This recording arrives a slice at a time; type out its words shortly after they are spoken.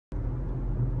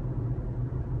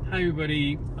Hi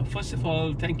everybody. First of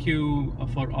all, thank you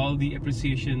for all the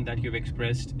appreciation that you've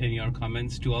expressed in your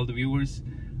comments to all the viewers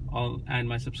and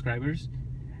my subscribers.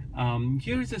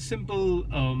 Here's a simple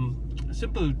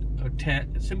simple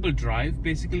drive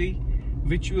basically,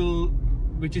 which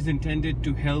is intended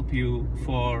to help you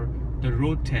for the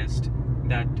road test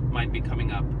that might be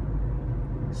coming up.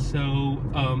 So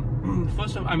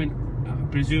first of all,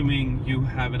 presuming you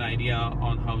have an idea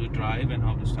on how to drive and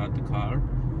how to start the car.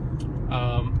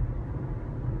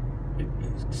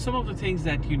 Some of the things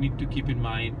that you need to keep in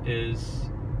mind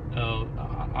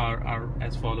are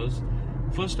as follows.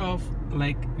 First off,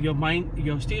 like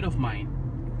your state of mind.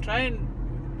 Try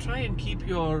and keep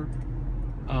your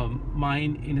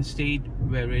mind in a state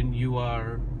wherein you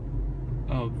are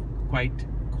quite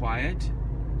quiet.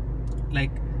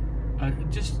 Like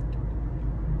just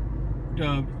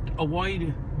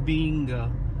avoid being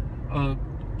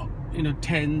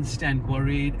tensed and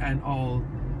worried and all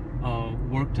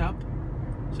worked up.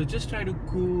 So just try to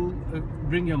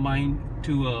bring your mind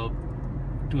to a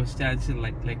standstill,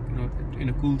 like in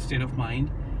a cool state of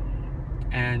mind.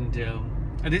 And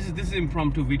this is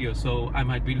impromptu video, so I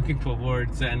might be looking for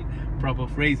words and proper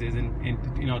phrases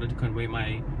in order to convey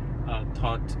my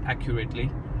thought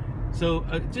accurately. So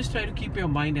just try to keep your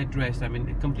mind at rest.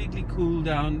 Completely cool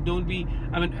down. Don't be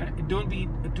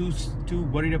too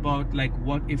worried about like,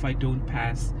 what if I don't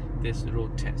pass this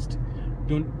road test.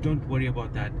 Don't worry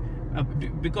about that,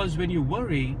 because when you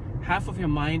worry, half of your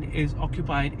mind is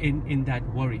occupied in that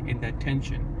worry, in that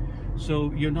tension.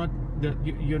 So you're not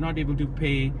able to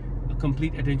pay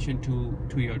complete attention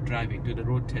to your driving, to the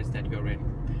road test that you're in.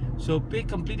 So pay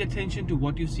complete attention to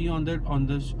what you see on the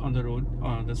road,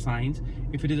 on the signs.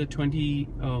 If it is a 20,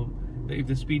 if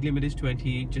the speed limit is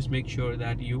 20, just make sure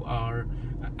that you are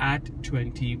at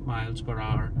 20 miles per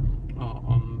hour,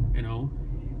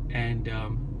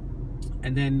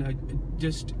 and then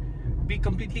just be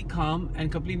completely calm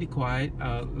and completely quiet,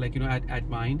 at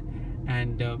mind.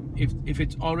 And if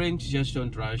it's orange, just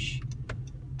don't rush.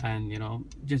 And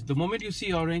just the moment you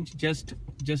see orange, just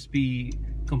be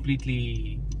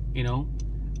completely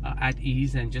at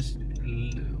ease, and just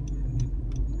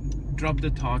drop the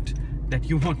thought that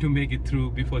you want to make it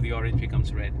through before the orange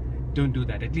becomes red. Don't do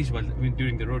that, at least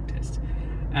during the road test.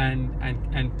 And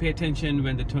pay attention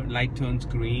when the light turns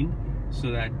green, so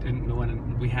that no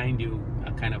one behind you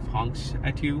kind of honks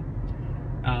at you.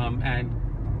 And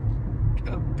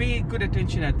pay good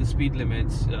attention at the speed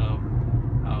limits.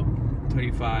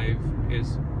 35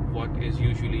 is what is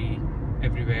usually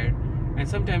everywhere. And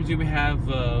sometimes you may have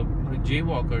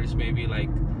jaywalkers, maybe like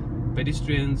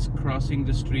pedestrians crossing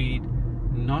the street,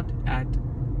 not at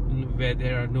where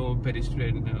there are no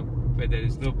pedestrian, where there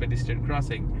is no pedestrian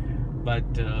crossing, but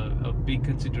be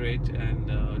considerate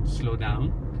and slow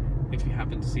down if you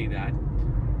happen to see that.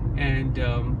 And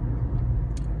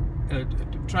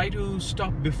try to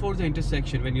stop before the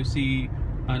intersection when you see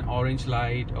an orange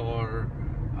light, or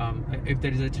if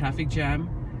there is a traffic jam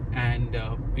and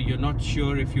you're not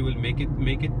sure if you will make it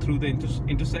through the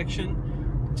intersection.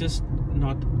 Just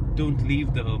don't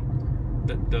leave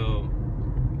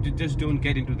just don't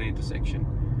get into the intersection.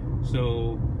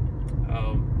 So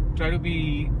try to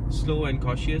be slow and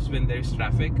cautious when there is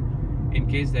traffic, in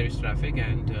case there is traffic,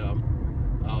 and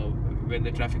when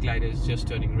the traffic light is just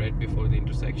turning red before the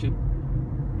intersection.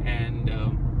 And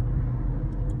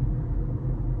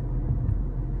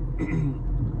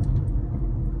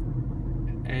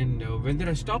when there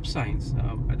are stop signs, there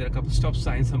are a couple of stop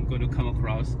signs I'm going to come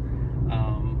across.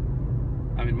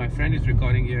 My friend is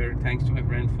recording here. Thanks to my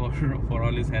friend for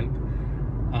all his help.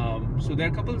 So there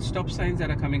are a couple of stop signs that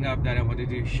are coming up that I wanted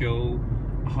to show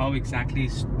how exactly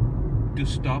to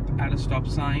stop at a stop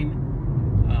sign,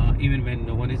 even when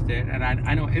no one is there. And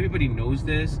I know everybody knows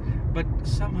this, but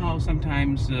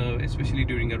sometimes, especially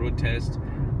during a road test,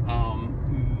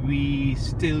 we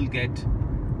still get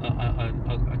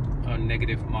a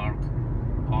negative mark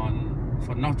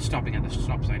for not stopping at the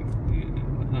stop sign.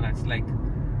 That's like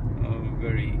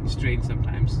very strange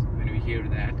sometimes when we hear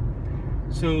that.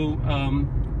 So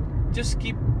just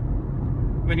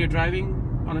when you're driving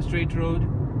on a straight road,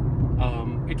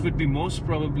 it would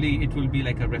be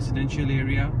like a residential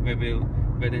area where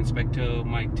the inspector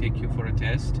might take you for a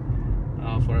test,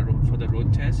 for the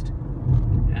road test.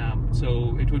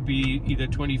 So it would be either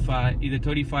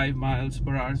 35 miles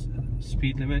per hour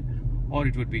speed limit, or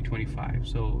it would be 25.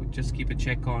 So just keep a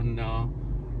check on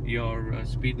your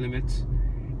speed limits,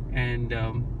 and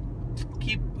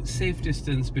keep safe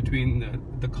distance between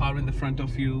the car in the front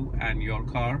of you and your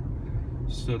car,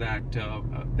 so that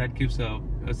that gives a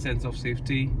sense of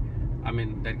safety.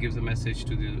 That gives a message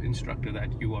to the instructor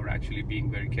that you are actually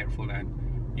being very careful and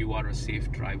you are a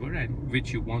safe driver, and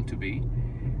which you want to be.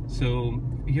 So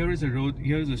here is a road,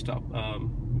 here is a stop,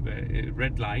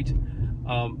 red light.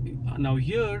 Now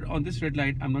here on this red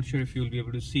light, I'm not sure if you'll be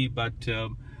able to see, but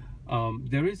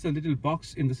there is a little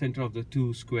box in the center of the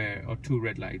two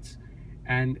red lights,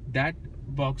 and that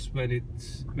box, when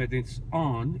it's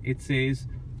on, it says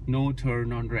no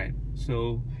turn on red.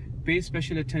 So pay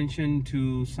special attention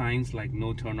to signs like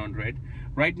no turn on red.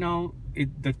 Right now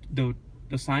the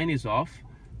sign is off,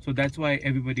 so that's why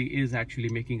everybody is actually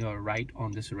making a right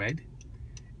on this red,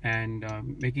 and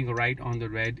making a right on the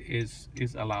red is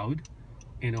allowed,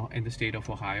 you know, in the state of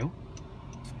Ohio.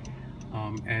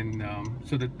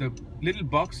 So the little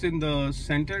box in the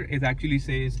center, it actually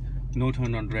says no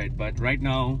turn on red, but right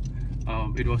now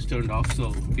it was turned off,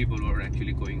 so people were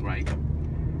actually going right.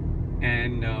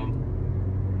 And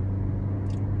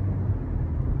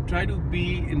try to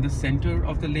be in the center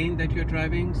of the lane that you're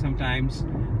driving. Sometimes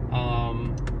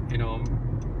you know,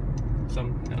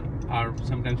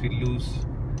 sometimes we lose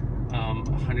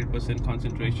 100%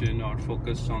 concentration or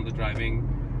focus on the driving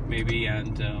maybe,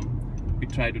 and we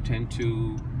tend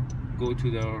to go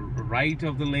to the right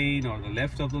of the lane or the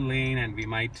left of the lane, and we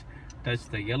might touch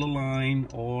the yellow line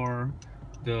or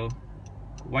the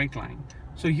white line.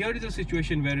 So here is a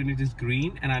situation wherein it is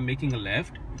green and I'm making a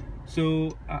left.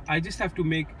 So I just have to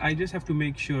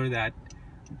make sure that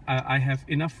I have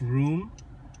enough room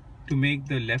to make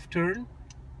the left turn.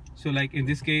 So like in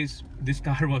this case, this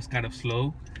car was kind of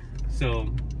slow,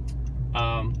 so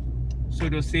so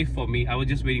it was safe for me. I was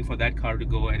just waiting for that car to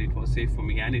go, and it was safe for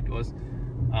me, and it was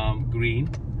green,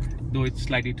 though it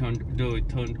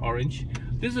turned orange.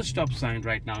 This is a stop sign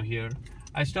right now. Here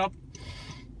I stop,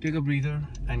 take a breather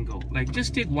and go. Like,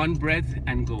 just take one breath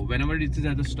and go. Whenever it is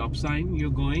at the stop sign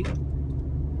you're going,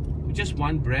 just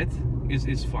one breath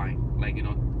is fine. Like, you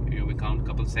know, we count a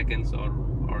couple seconds or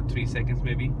 3 seconds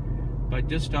maybe, but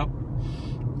just stop.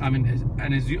 I mean,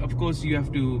 and as you, of course, you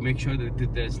have to make sure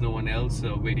that there's no one else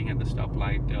waiting at the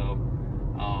stoplight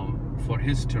for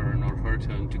his turn or her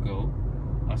turn to go.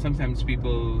 Sometimes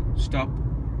people stop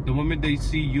the moment they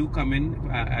see you come in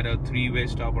at a 3-way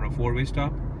stop or a 4-way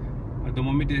stop. The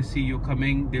moment they see you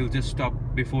coming, they'll just stop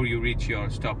before you reach your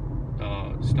stop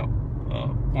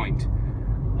point,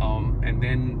 and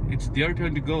then it's their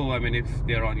turn to go. I mean, if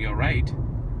they're on your right,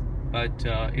 but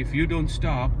if you don't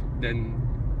stop, then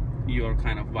you're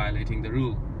kind of violating the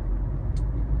rule.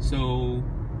 So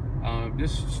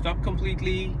just stop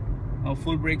completely,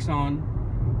 full brakes on,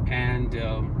 and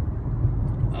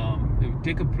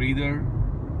take a breather.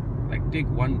 Like, take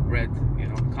one breath, you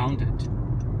know, count it.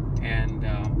 And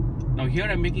now here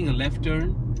I'm making a left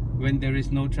turn when there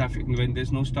is no traffic, when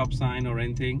there's no stop sign or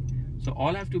anything. So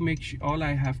all I have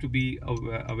to be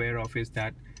aware of is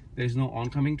that there's no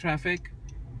oncoming traffic,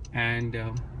 and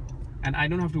I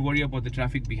don't have to worry about the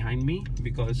traffic behind me,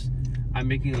 because I'm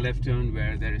making a left turn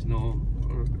where there is no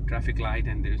traffic light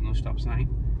and there is no stop sign.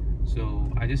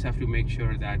 So I just have to make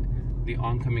sure that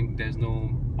there's no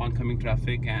oncoming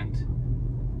traffic, and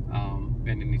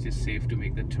it is safe to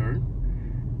make the turn.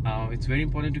 It's very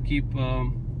important to keep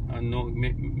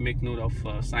make note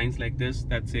of signs like this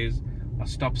that says a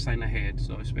stop sign ahead.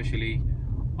 So especially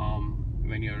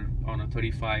when you're on a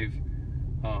 35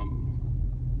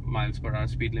 miles per hour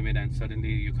speed limit and suddenly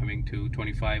you're coming to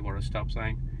 25 or a stop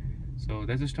sign. So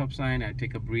there's a stop sign. I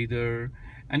take a breather,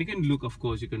 and you can look, of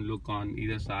course, you can look on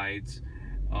either sides,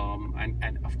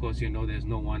 and of course, you know, there's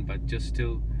no one, but just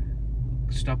still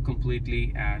stop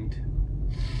completely and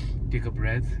take a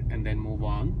breath and then move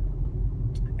on,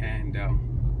 and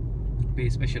pay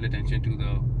special attention to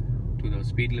the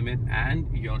speed limit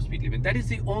and your speed limit. That is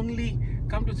the only,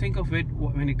 come to think of it,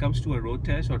 when it comes to a road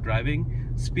test or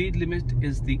driving, speed limit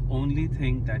is the only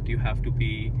thing that you have to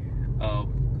be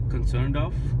concerned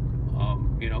of.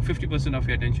 You know, 50% of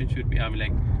your attention should be, I mean,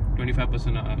 like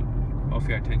 25% of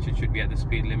your attention should be at the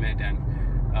speed limit, and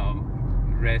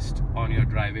rest on your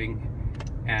driving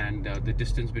and the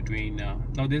distance between.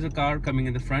 Now there's a car coming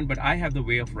in the front, but I have the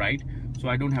way of right, so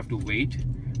I don't have to wait.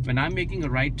 When I'm making a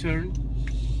right turn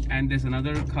and there's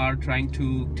another car trying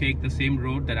to take the same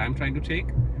road that I'm trying to take,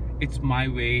 it's my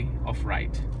way of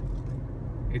right.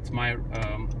 It's my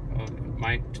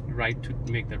right to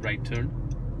make the right turn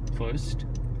first.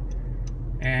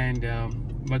 And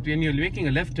but when you're making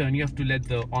a left turn, you have to let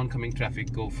the oncoming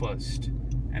traffic go first,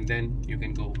 and then you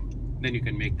can go. Then you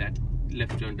can make that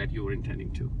left turn that you were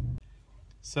intending to.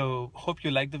 So hope you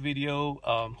liked the video.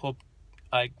 Hope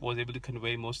I was able to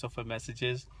convey most of our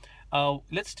messages.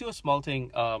 Let's do a small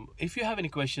thing. If you have any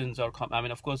questions or I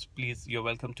mean, of course, please, you're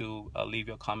welcome to leave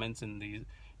your comments in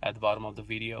at the bottom of the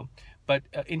video. But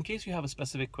in case you have a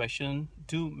specific question,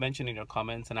 do mention in your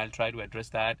comments and I'll try to address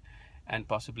that, and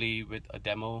possibly with a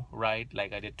demo ride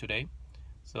like I did today.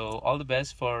 So all the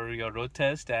best for your road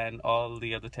test and all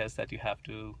the other tests that you have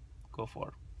to go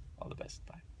for. All the best.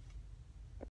 Bye.